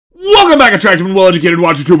back, attractive and well-educated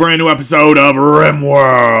watcher, to a brand new episode of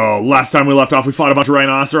RimWorld. Last time we left off, we fought a bunch of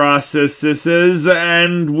rhinoceroses,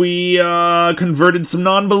 and we converted some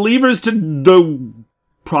non-believers to the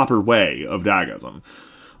proper way of Dagism.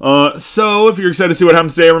 So, if you're excited to see what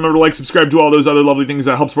happens today, remember to like, subscribe, do all those other lovely things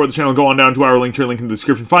that help support the channel. Go on down to our Linktree, link in the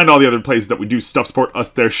description. Find all the other places that we do stuff, support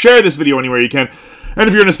us there. Share this video anywhere you can. And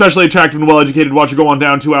if you're an especially attractive and well-educated watcher, go on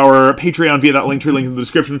down to our Patreon via that Linktree, link in the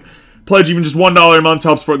description. Pledge even just $1 a month to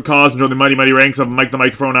help support the cause and join the mighty ranks of Mike the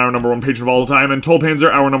Microphone, our #1 patron of all time, and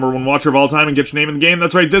Tollpanzer, our #1 watcher of all time, and get your name in the game.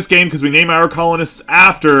 That's right, this game, because we name our colonists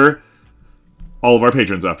after all of our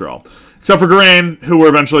patrons, after all. Except for Garain, who we're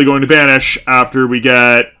eventually going to banish after we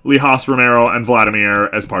get Lihas, Romero, and Vladimir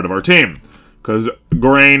as part of our team. Because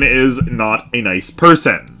Garain is not a nice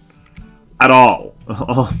person. At all.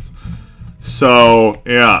 So,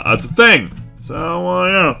 yeah, that's a thing. So,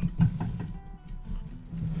 yeah.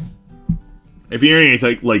 If you hear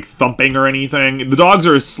anything like thumping or anything, the dogs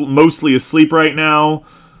are mostly asleep right now,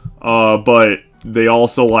 but they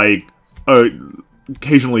also like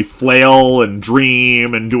occasionally flail and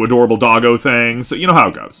dream and do adorable doggo things. So you know how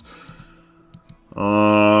it goes.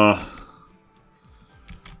 What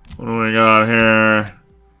do we got here?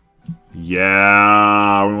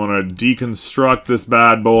 Yeah, we want to deconstruct this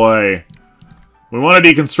bad boy. We want to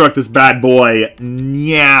deconstruct this bad boy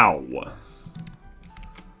now.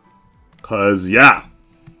 Because, yeah.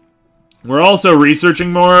 We're also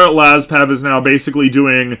researching more. Lazpev is now basically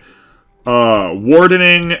doing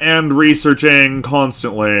wardening and researching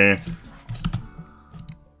constantly.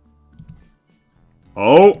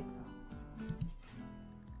 Oh.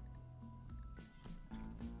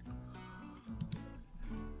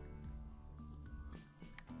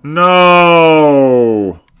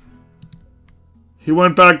 No. He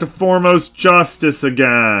went back to Foremost Justice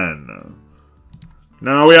again.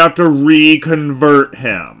 Now we have to reconvert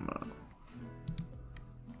him.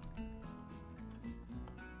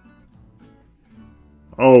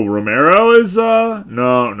 Oh, Romero is,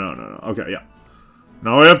 No. Okay, yeah.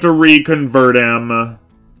 Now we have to reconvert him.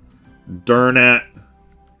 Darn it.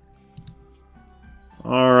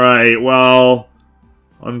 Alright, well,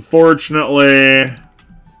 unfortunately,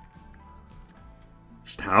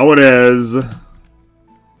 just how it is.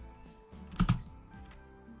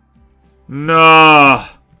 Nah.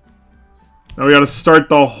 Now we gotta start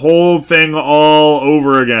the whole thing all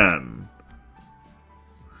over again.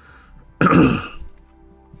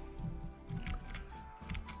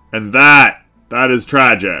 And that is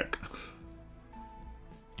tragic.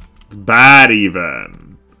 It's bad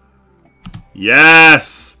even.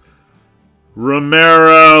 Yes!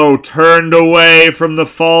 Romero turned away from the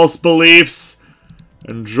false beliefs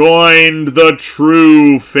and joined the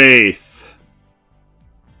true faith.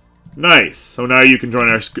 Nice. So now you can join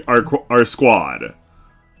our squad.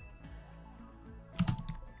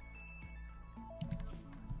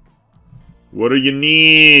 What are your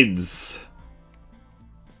needs?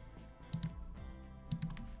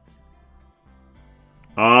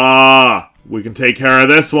 We can take care of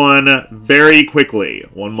this one very quickly.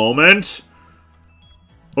 One moment.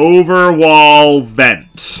 Overwall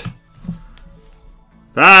vent.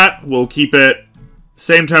 That will keep it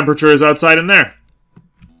same temperature as outside in there.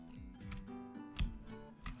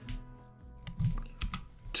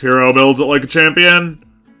 Tiro builds it like a champion.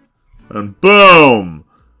 And boom!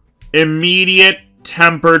 Immediate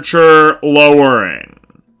temperature lowering.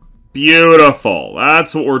 Beautiful.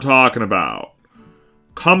 That's what we're talking about.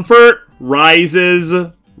 Comfort rises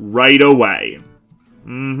right away.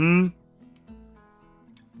 No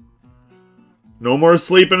more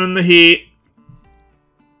sleeping in the heat.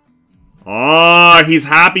 He's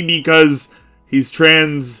happy because he's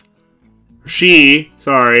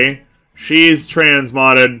She's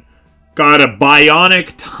transmodded. Got a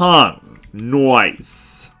bionic tongue.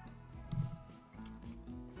 Nice.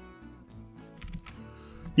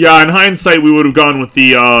 Yeah, in hindsight, we would have gone with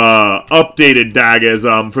the updated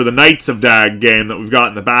Dagism for the Knights of Dag game that we've got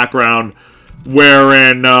in the background.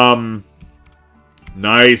 Wherein,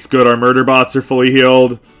 nice, good, our murder bots are fully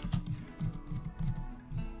healed.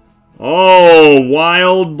 Oh,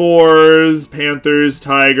 wild boars, panthers,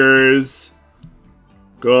 tigers.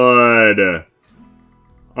 Good.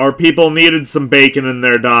 Our people needed some bacon in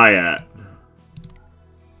their diet.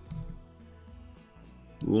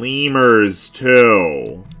 Lemurs,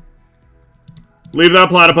 too. Leave that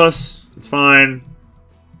platypus. It's fine.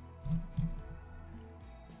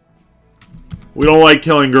 We don't like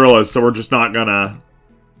killing gorillas, so we're just not gonna.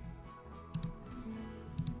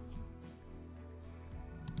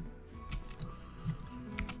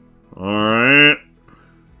 Alright.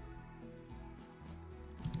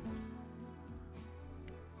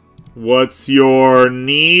 What's your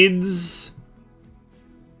needs?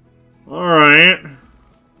 Alright.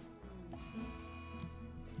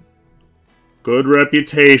 Good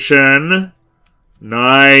reputation.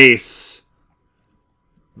 Nice.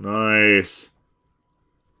 Nice.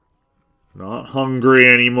 Not hungry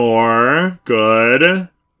anymore. Good.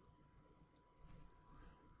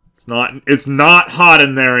 It's not hot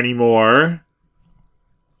in there anymore.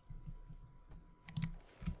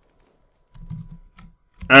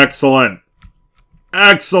 Excellent.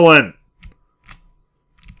 Excellent.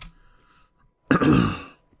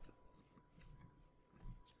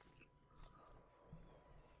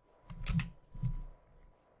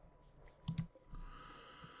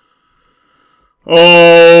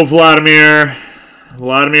 Oh, Vladimir.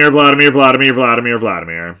 Vladimir.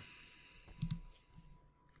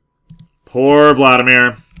 Poor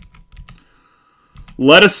Vladimir.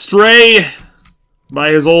 Led astray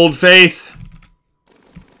by his old faith.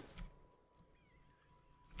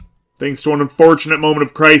 Thanks to an unfortunate moment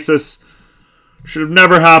of crisis. Should have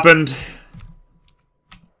never happened.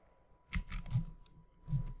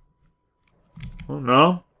 Oh,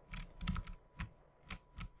 no.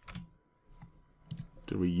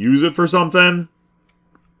 Did we use it for something?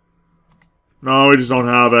 No, we just don't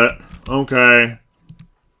have it. Okay.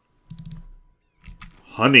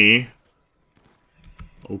 Honey.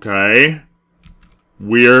 Okay.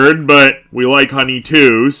 Weird, but we like honey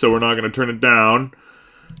too, so we're not going to turn it down.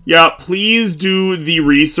 Yeah, please do the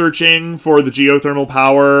researching for the geothermal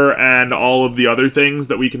power and all of the other things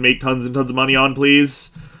that we can make tons and tons of money on,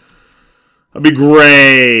 please. That'd be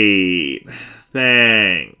great.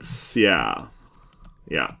 Thanks. Yeah.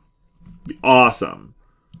 Yeah. Be awesome.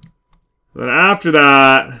 Then after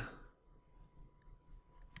that,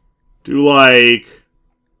 do like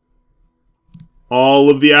all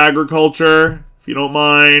of the agriculture, if you don't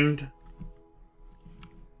mind.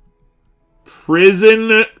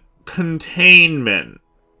 Prison containment.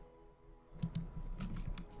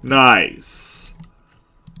 Nice.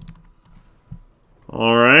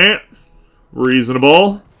 Alright.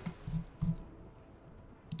 Reasonable.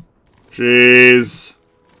 Jeez.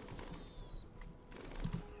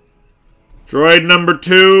 Droid number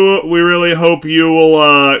 2, we really hope you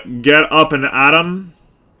will get up and at 'em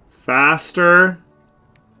faster.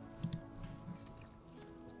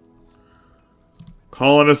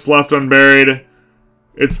 Colonists left unburied.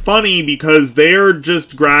 It's funny because they're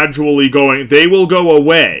just gradually going... They will go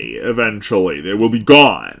away eventually. They will be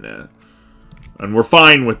gone. And we're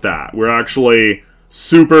fine with that. We're actually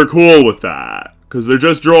super cool with that. Because they're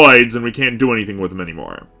just droids and we can't do anything with them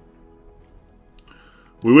anymore.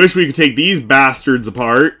 We wish we could take these bastards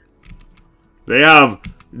apart. They have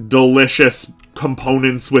delicious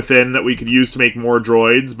components within that we could use to make more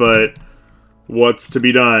droids, but what's to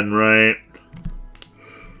be done, right?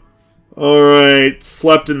 Alright,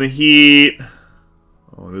 slept in the heat.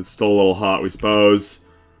 Oh, it's still a little hot, we suppose.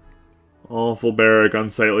 Awful barrack,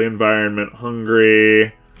 unsightly environment,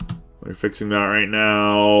 hungry. We're fixing that right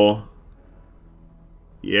now.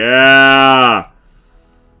 Yeah!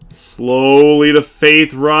 Slowly the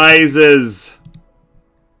faith rises.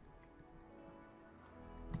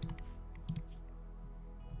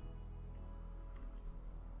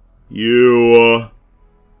 You...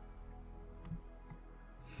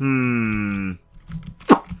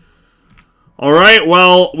 Alright,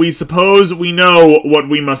 well, we suppose we know what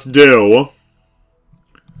we must do.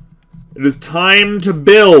 It is time to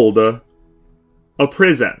build a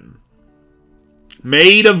prison.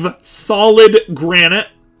 Made of solid granite.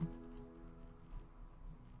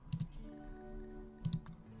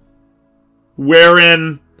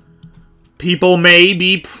 Wherein people may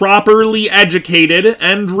be properly educated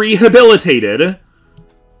and rehabilitated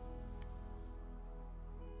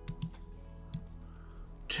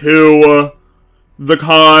to the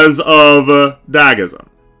cause of Dagism.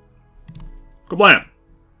 Kablam.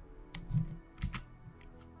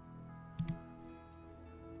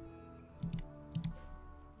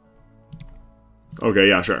 Okay,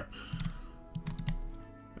 yeah, sure.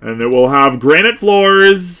 And it will have granite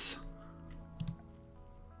floors.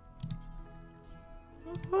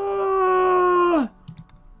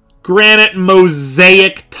 Granite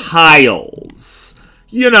mosaic tiles.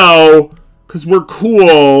 You know, because we're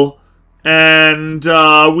cool and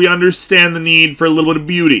we understand the need for a little bit of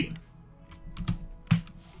beauty.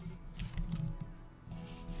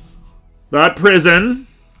 That prison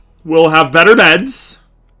will have better beds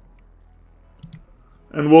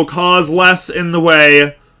and will cause less in the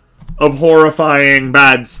way of horrifying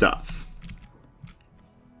bad stuff.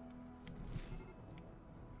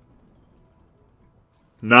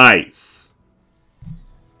 Nice.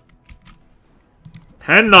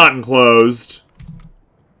 Pen not enclosed.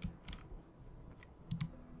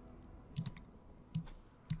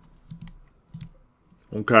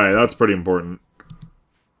 Okay, that's pretty important.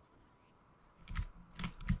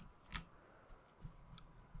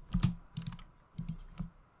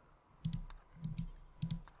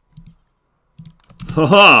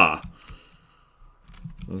 Haha!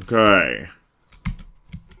 Okay.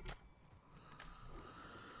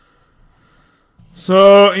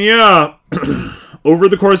 So, yeah. Over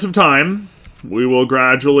the course of time, we will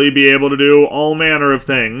gradually be able to do all manner of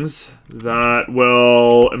things that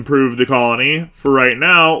will improve the colony. For right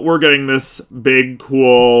now, we're getting this big,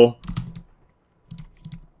 cool...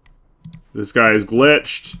 This guy is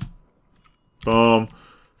glitched. Boom.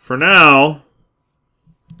 For now,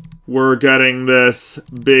 we're getting this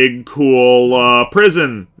big, cool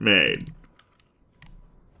prison made.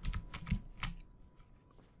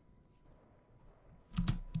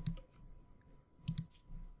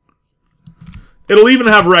 It'll even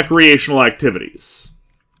have recreational activities.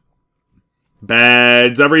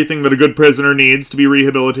 Beds, everything that a good prisoner needs to be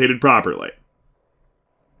rehabilitated properly.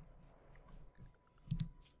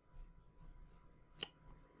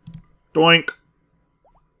 Doink.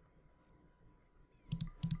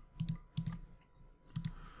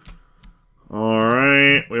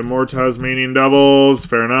 Alright, we have more Tasmanian devils.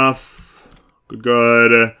 Fair enough. Good,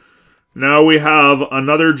 good. Now we have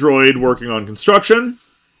another droid working on construction.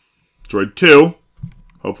 Droid 2,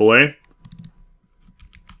 hopefully.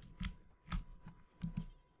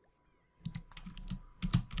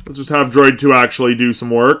 Let's just have Droid 2 actually do some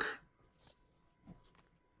work.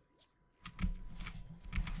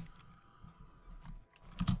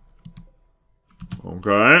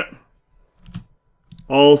 Okay.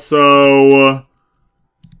 Also,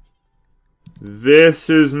 this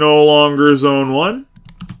is no longer Zone 1.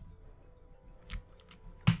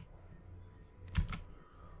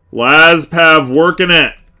 Lazpev working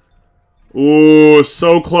it. Ooh,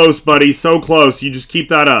 so close, buddy. So close. You just keep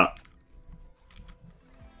that up.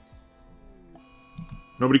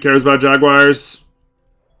 Nobody cares about Jaguars.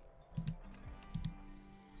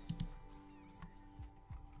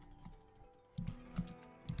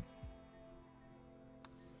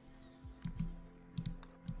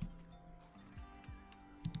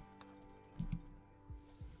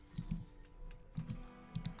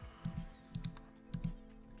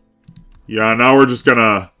 Yeah, now we're just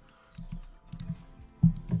gonna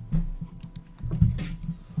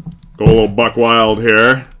go a little buck wild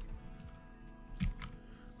here.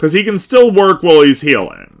 Because he can still work while he's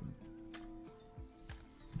healing.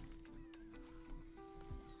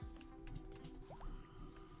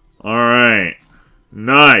 Alright.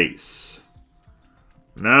 Nice.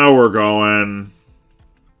 Now we're going...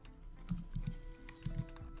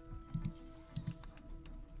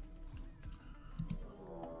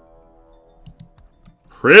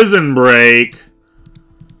 Prison break?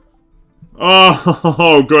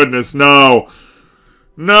 Oh, goodness, no.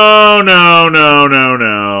 No, no, no, no,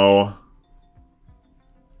 no.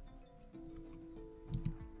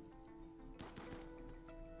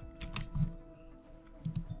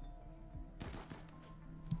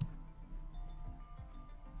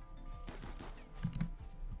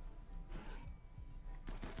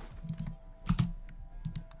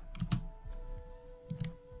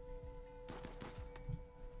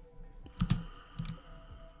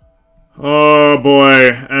 Oh,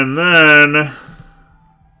 boy. And then...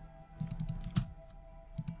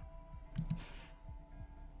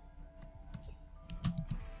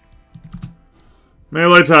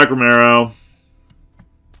 melee attack Romero.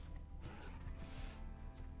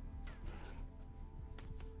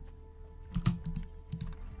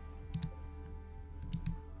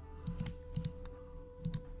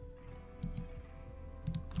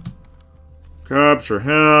 Capture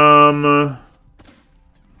him.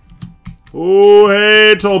 Oh,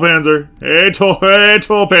 hey, Tolpanzer. Hey,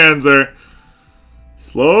 Tolpanzer.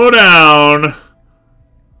 Slow down.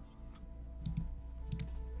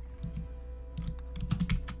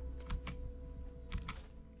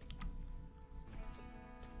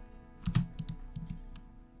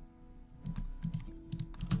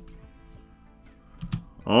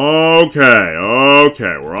 Okay,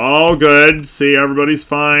 okay, we're all good. See, everybody's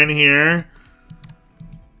fine here.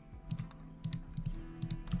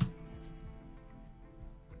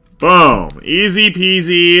 Boom. Easy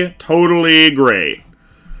peasy. Totally great.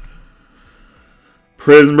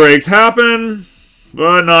 Prison breaks happen,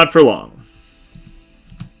 but not for long.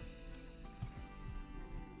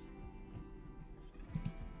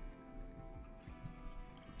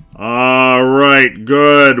 Alright,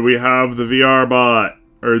 good. We have the VR bot.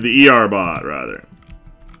 Or the ER bot, rather.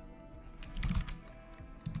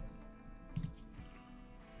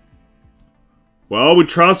 Well, we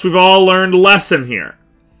trust we've all learned a lesson here.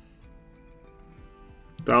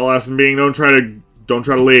 That lesson being don't try to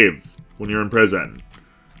leave when you're in prison.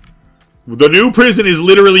 The new prison is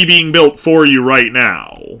literally being built for you right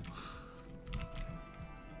now.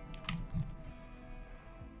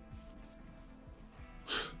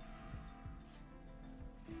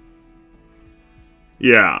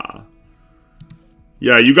 Yeah.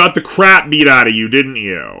 Yeah, you got the crap beat out of you, didn't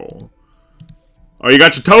you? Oh, you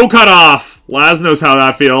got your toe cut off. Laz knows how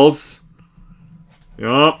that feels.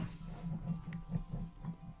 Yup.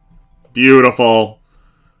 Beautiful.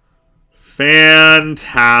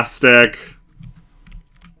 Fantastic.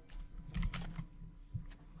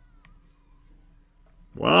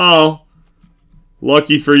 Well,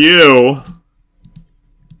 lucky for you.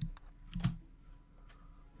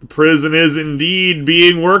 The prison is indeed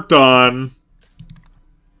being worked on.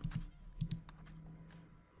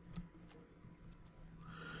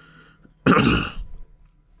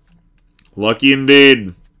 Lucky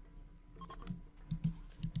indeed.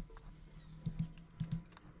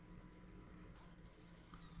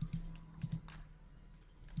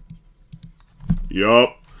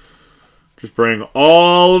 Yup. Just bring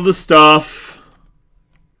all of the stuff.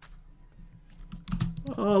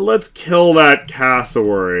 Let's kill that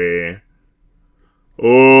cassowary.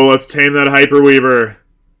 Oh, let's tame that hyperweaver.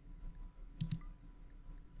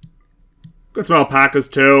 Got some alpacas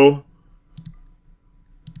too.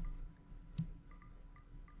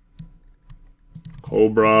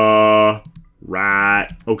 Cobra.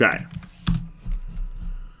 Rat. Okay.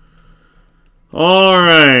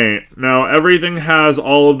 Alright. Now everything has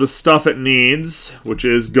all of the stuff it needs, which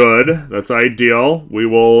is good. That's ideal. We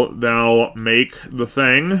will now make the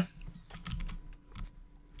thing.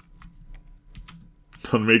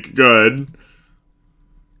 Gonna make it good.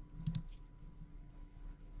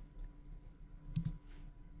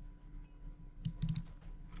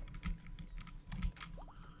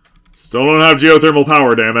 Still don't have geothermal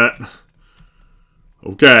power, damn it.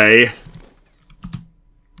 Okay.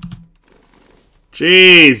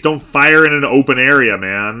 Jeez, don't fire in an open area,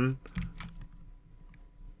 man.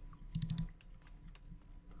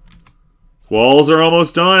 Walls are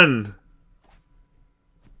almost done.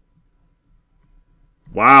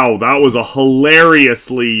 Wow, that was a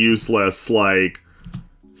hilariously useless, like,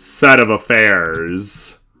 set of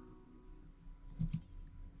affairs.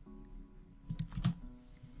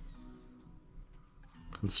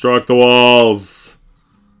 Construct the walls.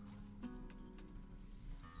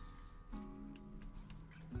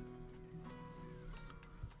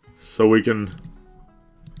 So we can...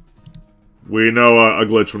 We know a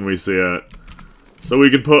glitch when we see it. So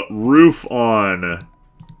we can put roof on.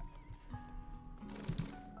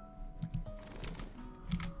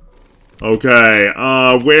 Okay,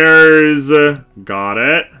 where's... Got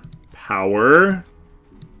it. Power.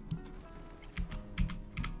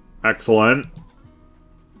 Excellent.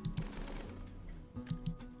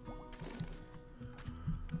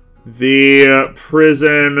 The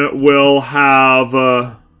prison will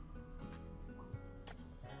have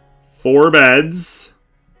 4 beds.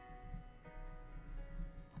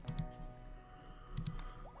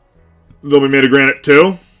 They'll be made of granite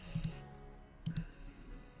too.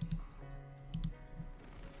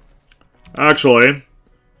 Actually,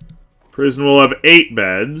 prison will have 8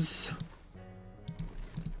 beds.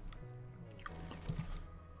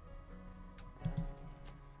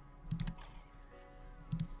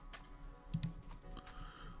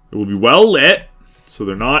 It will be well lit, so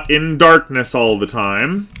they're not in darkness all the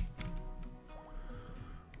time.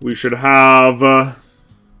 We should have...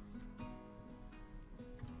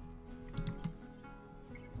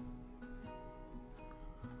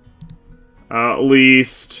 at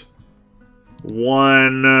least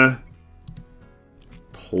 1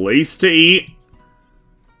 place to eat.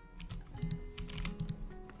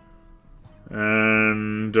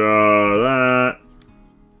 And that...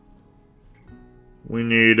 We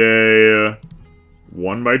need a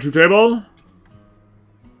 1x2 table.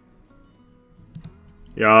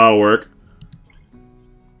 Yeah, that'll work.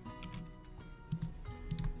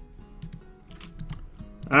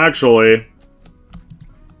 Actually...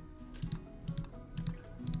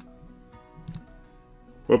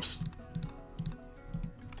 Whoops.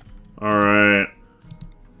 Alright.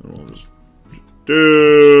 We'll just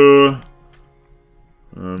do...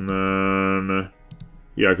 And then...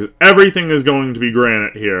 Yeah, because everything is going to be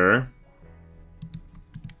granite here.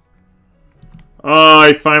 Oh,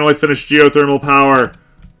 I finally finished geothermal power.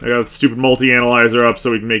 I got the stupid multi-analyzer up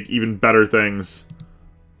so we can make even better things.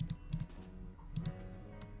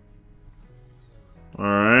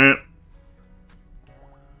 Alright.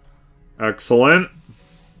 Excellent.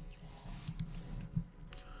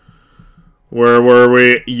 Where were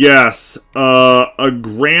we? Yes, a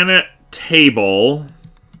granite table.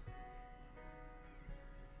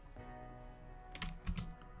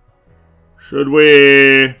 Should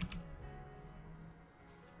we?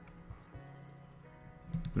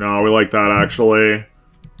 No, we like that, actually.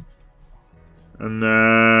 And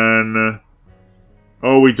then...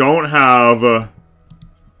 Oh, we don't have...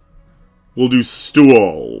 We'll do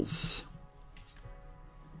stools.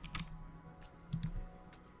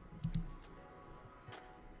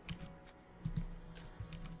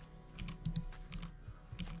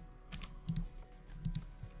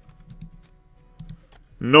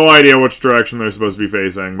 No idea which direction they're supposed to be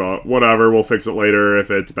facing, but whatever, we'll fix it later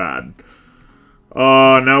if it's bad.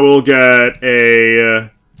 Now we'll get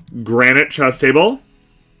a granite chess table.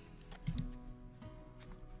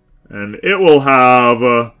 And it will have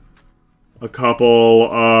a couple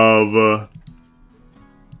of...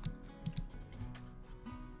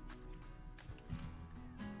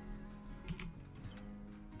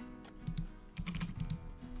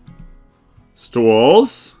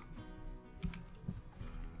 stools.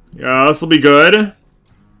 Yeah, this'll be good.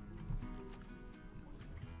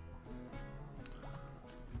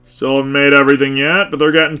 Still haven't made everything yet, but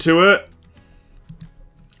they're getting to it.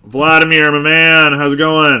 Vladimir, my man, how's it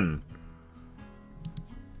going?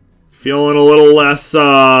 Feeling a little less,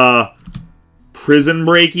 prison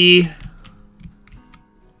breaky?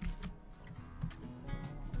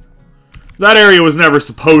 That area was never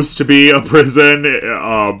supposed to be a prison,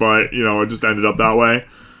 but, you know, it just ended up that way.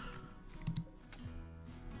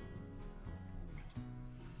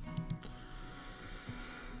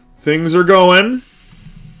 Things are going.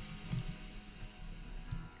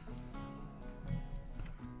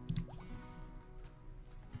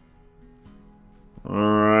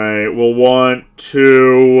 Alright, we'll want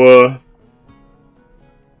to...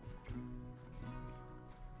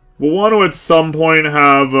 we'll want to at some point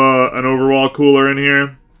have an overwall cooler in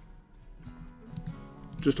here.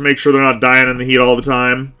 Just to make sure they're not dying in the heat all the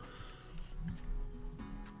time.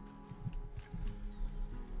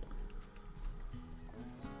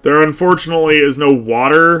 There unfortunately is no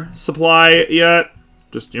water supply yet.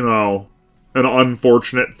 Just, you know, an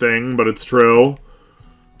unfortunate thing, but it's true.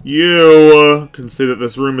 You can see that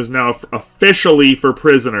this room is now officially for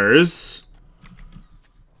prisoners.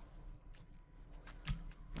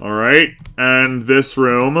 Alright, and this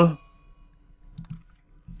room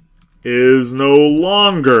is no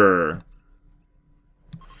longer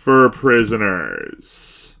for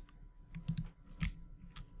prisoners.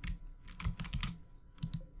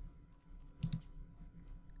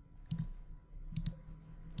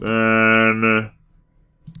 Then...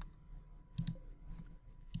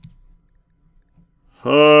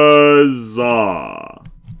 huzzah!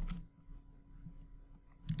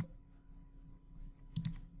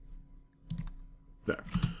 There.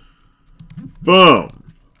 Boom.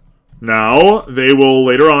 Now, they will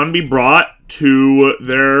later on be brought to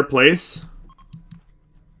their place.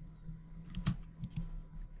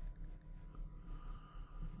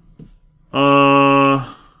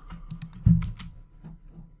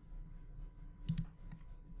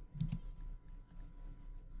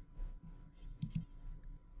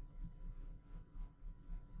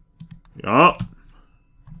 Yup.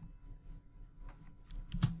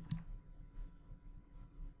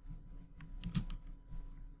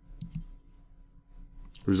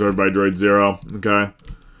 Reserved by Droid 0. Okay.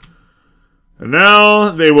 And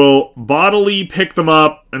now they will bodily pick them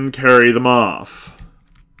up and carry them off.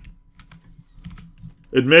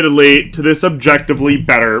 Admittedly, to this objectively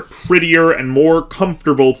better, prettier, and more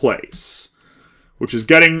comfortable place. Which is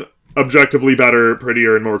getting objectively better,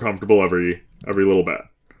 prettier, and more comfortable every little bit.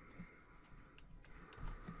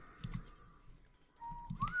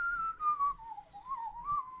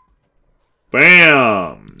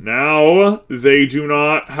 Bam! Now they do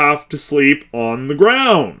not have to sleep on the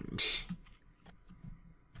ground.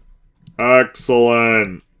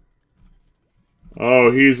 Excellent.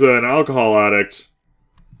 Oh, he's an alcohol addict.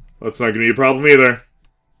 That's not going to be a problem either.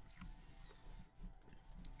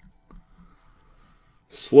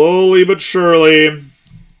 Slowly but surely,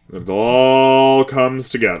 it all comes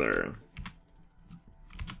together.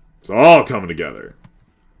 It's all coming together.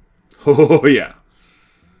 Oh, yeah.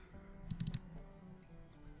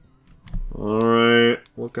 Alright,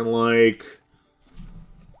 looking like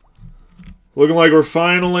we're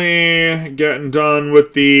finally getting done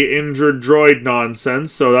with the injured droid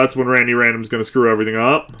nonsense, so that's when Randy Random's gonna screw everything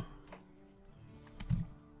up.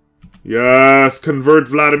 Yes, convert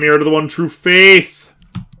Vladimir to the one true faith!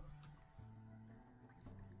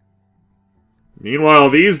 Meanwhile,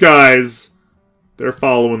 these guys, they're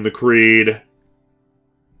following the creed.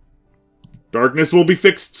 Darkness will be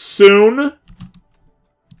fixed soon.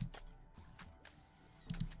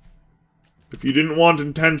 If you didn't want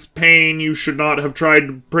intense pain, you should not have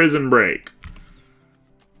tried Prison Break.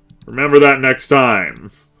 Remember that next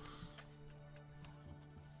time.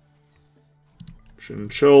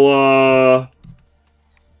 Chinchilla.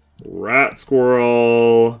 Rat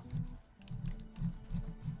squirrel.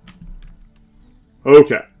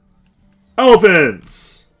 Okay.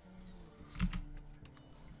 Elephants!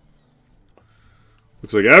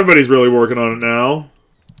 Looks like everybody's really working on it now.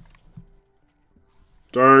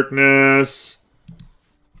 Darkness.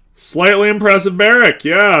 Slightly impressive barrack.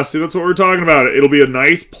 Yeah, see, that's what we're talking about. It'll be a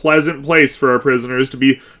nice, pleasant place for our prisoners to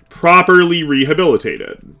be properly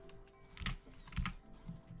rehabilitated.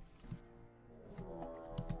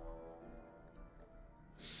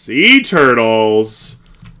 Sea turtles.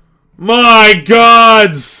 My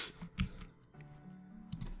gods!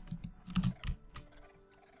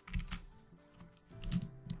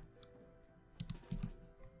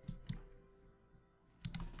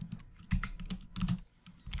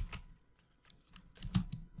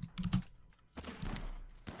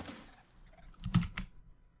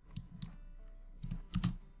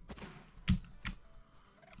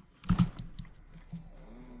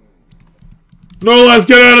 No, let's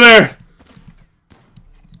get out of there!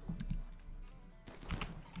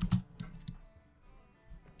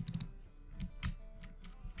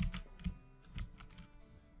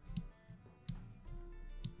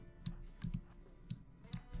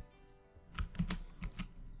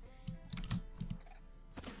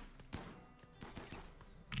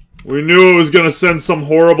 We knew it was gonna send some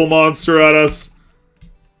horrible monster at us.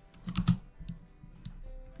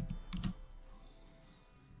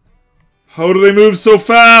 How do they move so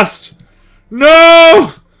fast?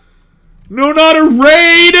 No! No, not a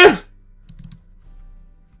raid!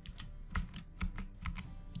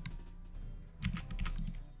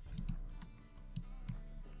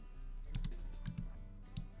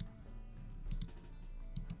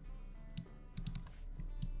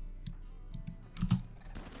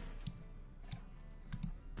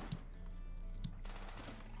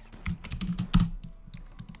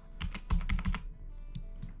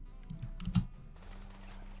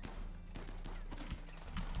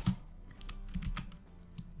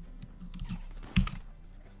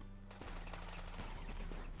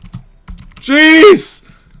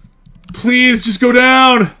 Jeez! Please, just go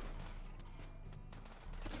down!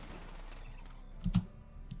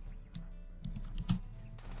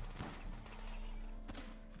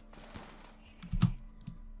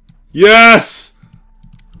 Yes!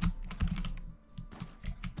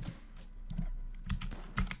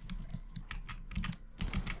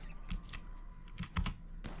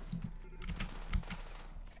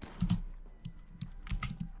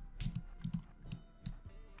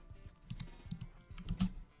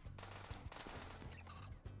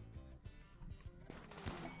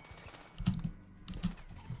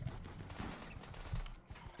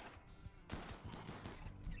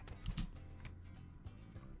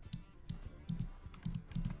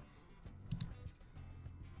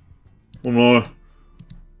 One more.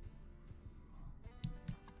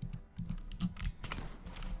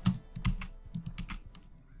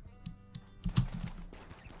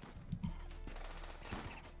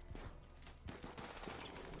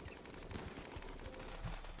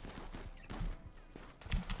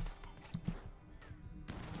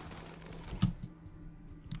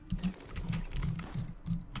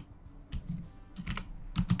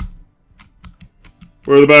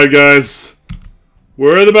 Where are the bad guys?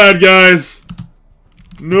 Where are the bad guys?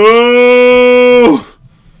 No!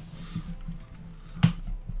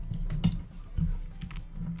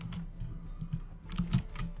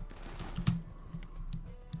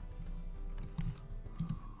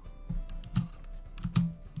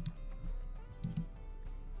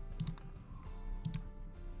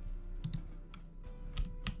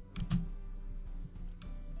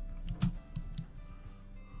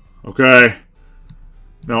 Okay.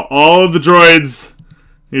 Now all of the droids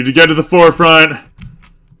need to get to the forefront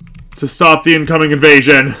to stop the incoming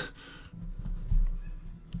invasion.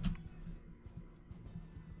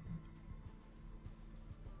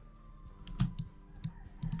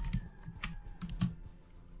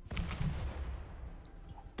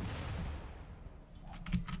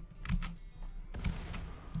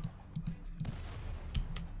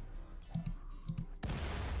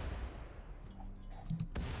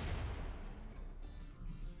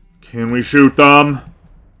 Can we shoot them?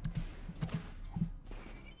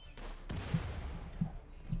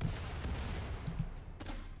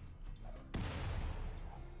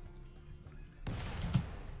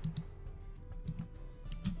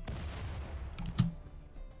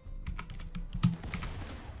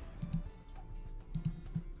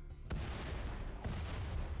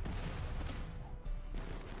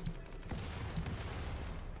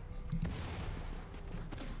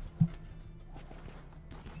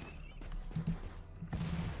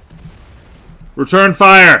 Return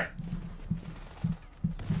fire!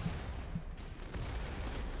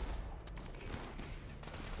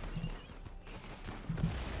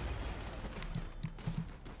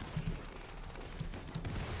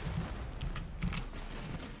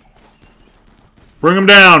 Bring him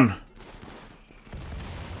down!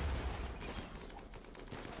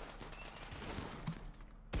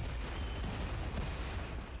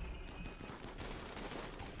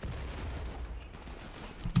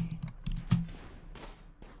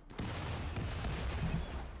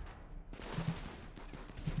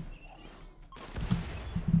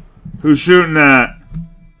 Who's shooting that?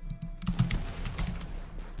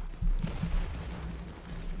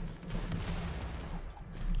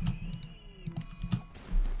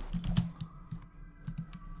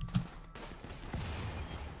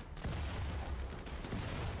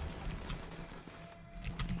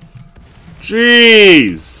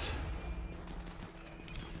 Jeez!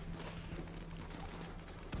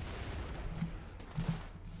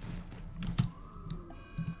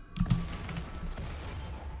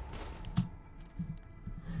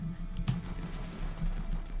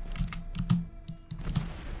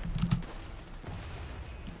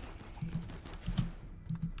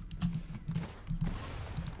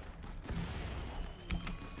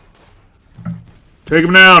 Take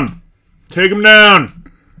him down! Take him down!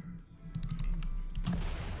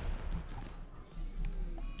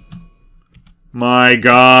 My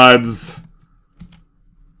gods.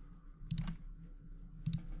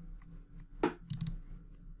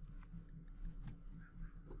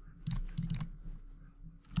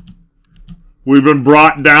 We've been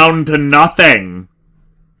brought down to nothing.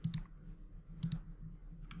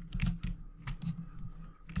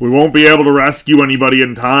 We won't be able to rescue anybody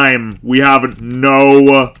in time. We have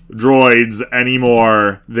no droids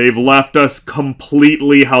anymore. They've left us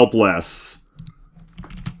completely helpless.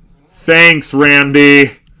 Thanks,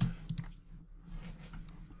 Randy.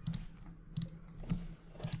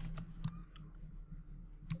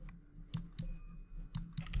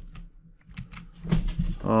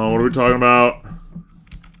 Oh, what are we talking about?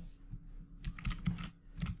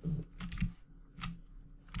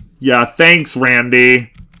 Yeah, thanks,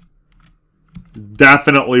 Randy.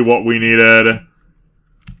 Definitely what we needed.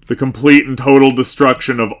 The complete and total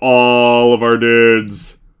destruction of all of our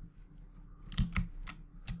dudes.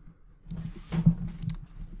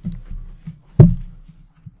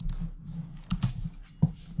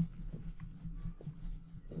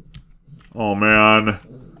 Oh, man.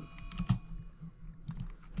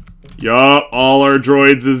 Yup, all our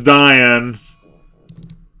droids is dying.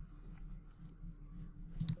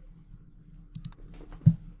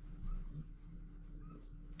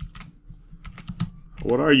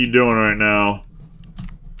 What are you doing right now?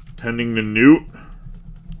 Tending to Newt?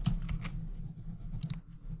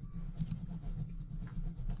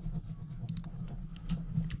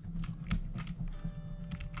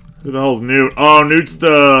 Who the hell's Newt? Oh, Newt's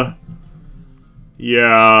the...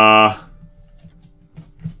 Yeah...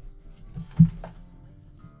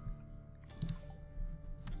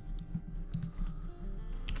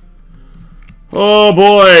 Oh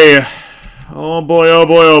boy! Oh boy, oh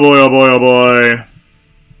boy, oh boy, oh boy, oh boy.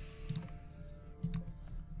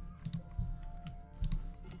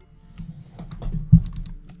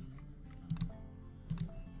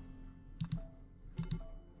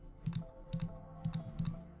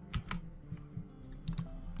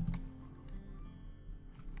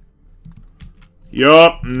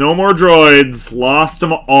 Yup, no more droids. Lost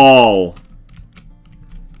them all.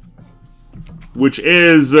 Which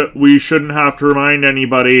is, we shouldn't have to remind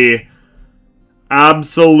anybody,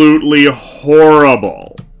 absolutely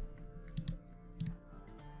horrible.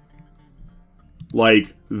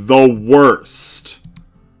 Like, the worst.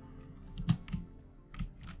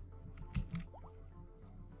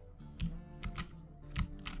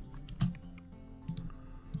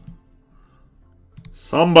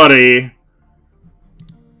 Somebody,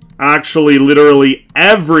 actually literally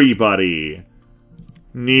everybody,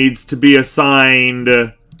 needs to be assigned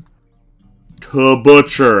to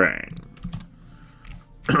butchering.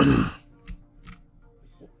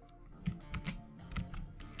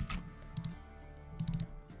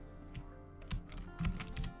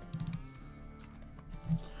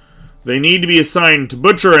 They need to be assigned to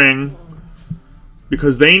butchering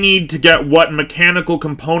because they need to get what mechanical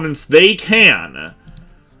components they can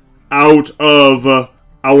out of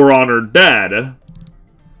our honored dead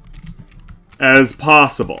as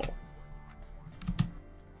possible.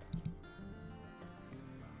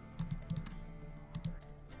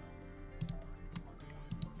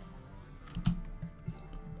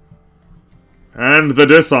 And the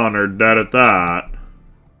dishonored dead at that.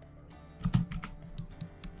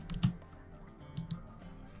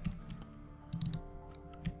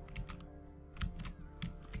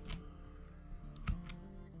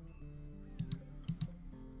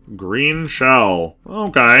 Green shell.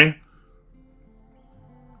 Okay.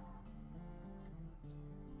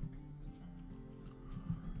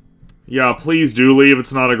 Yeah, please do leave.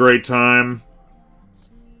 It's not a great time.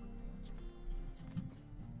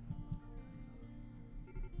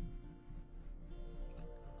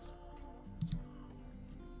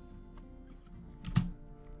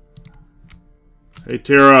 Hey,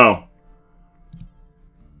 Tiro.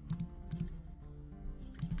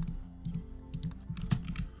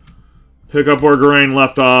 Pick up where Garain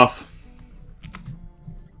left off.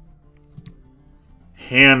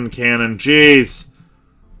 Hand cannon. Jeez.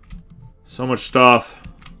 So much stuff.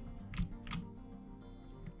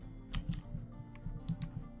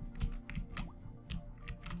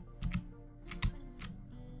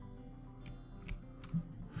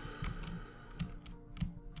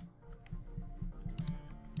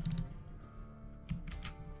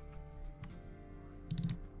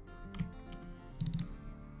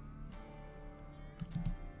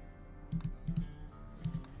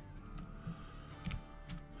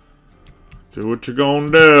 Do what you're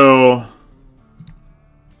gonna do.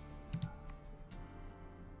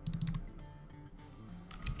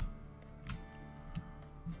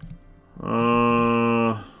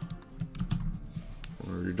 Are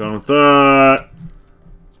you done with that?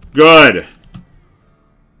 Good.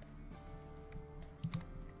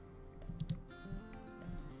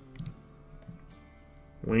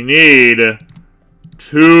 We need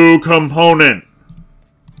 2 component.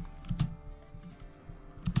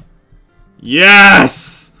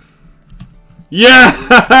 Yes!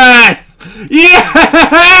 Yes!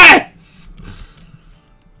 Yes!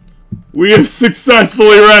 We have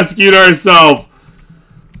successfully rescued ourselves.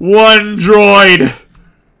 1 droid,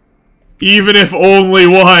 even if only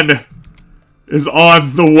 1, is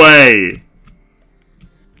on the way.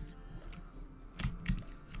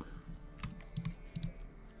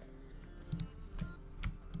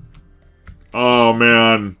 Oh,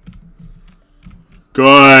 man.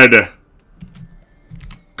 Good.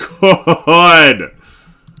 Good.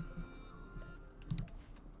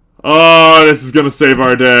 Oh, this is gonna save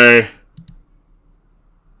our day.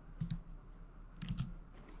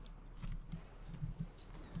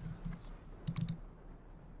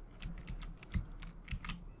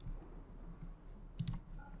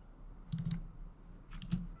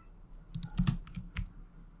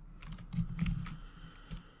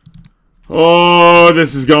 Oh,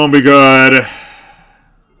 this is gonna be good.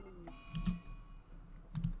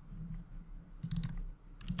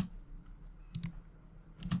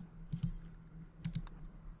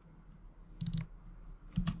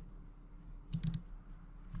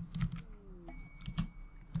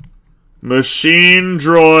 Machine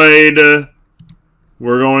droid.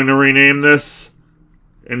 We're going to rename this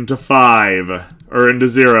into 5. Or into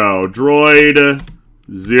 0. Droid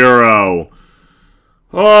 0.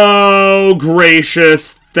 Oh,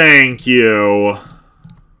 gracious, thank you.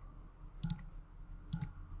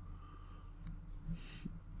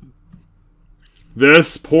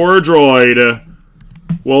 This poor droid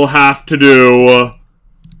will have to do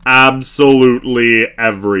absolutely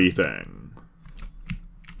everything.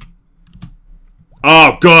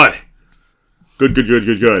 Oh, good. Good, good, good,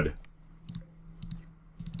 good, good.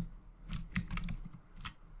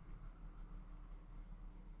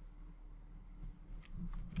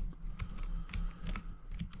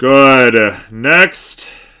 Good. Next.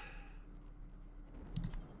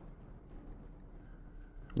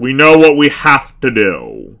 We know what we have to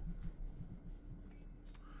do.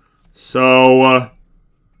 So,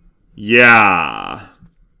 yeah.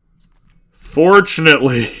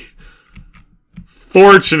 Fortunately,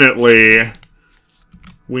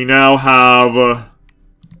 we now have...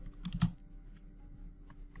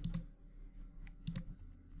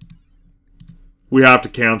 we have to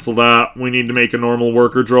cancel that. We need to make a normal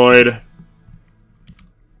worker droid.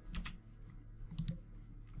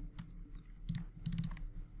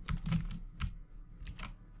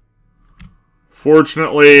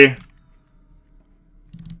 Fortunately,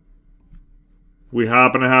 we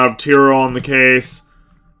happen to have Tiro on the case.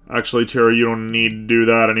 Actually, Tiro, you don't need to do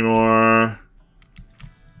that anymore.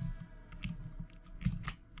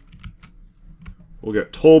 We'll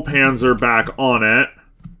get Toll Panzer back on it.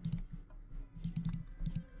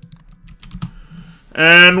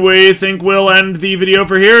 And we think we'll end the video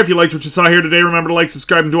for here. If you liked what you saw here today, remember to like,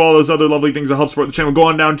 subscribe, and do all those other lovely things that help support the channel. Go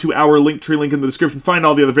on down to our Linktree link in the description. Find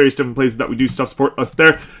all the other various different places that we do stuff. Support us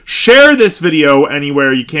there. Share this video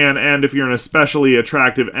anywhere you can. And if you're an especially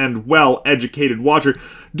attractive and well-educated watcher,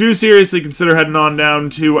 do seriously consider heading on down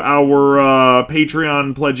to our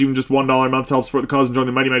Patreon. Pledge even just $1 a month to help support the cause and join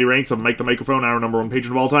the mighty, mighty ranks of Mike the Microphone, our #1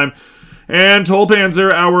 patron of all time. And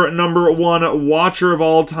Tollpanzer, our #1 watcher of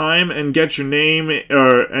all time, and get your name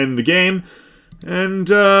in the game. And,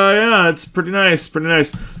 yeah, it's pretty nice, pretty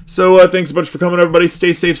nice. So, thanks a bunch for coming, everybody.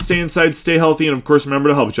 Stay safe, stay inside, stay healthy, and, of course, remember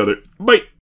to help each other. Bye!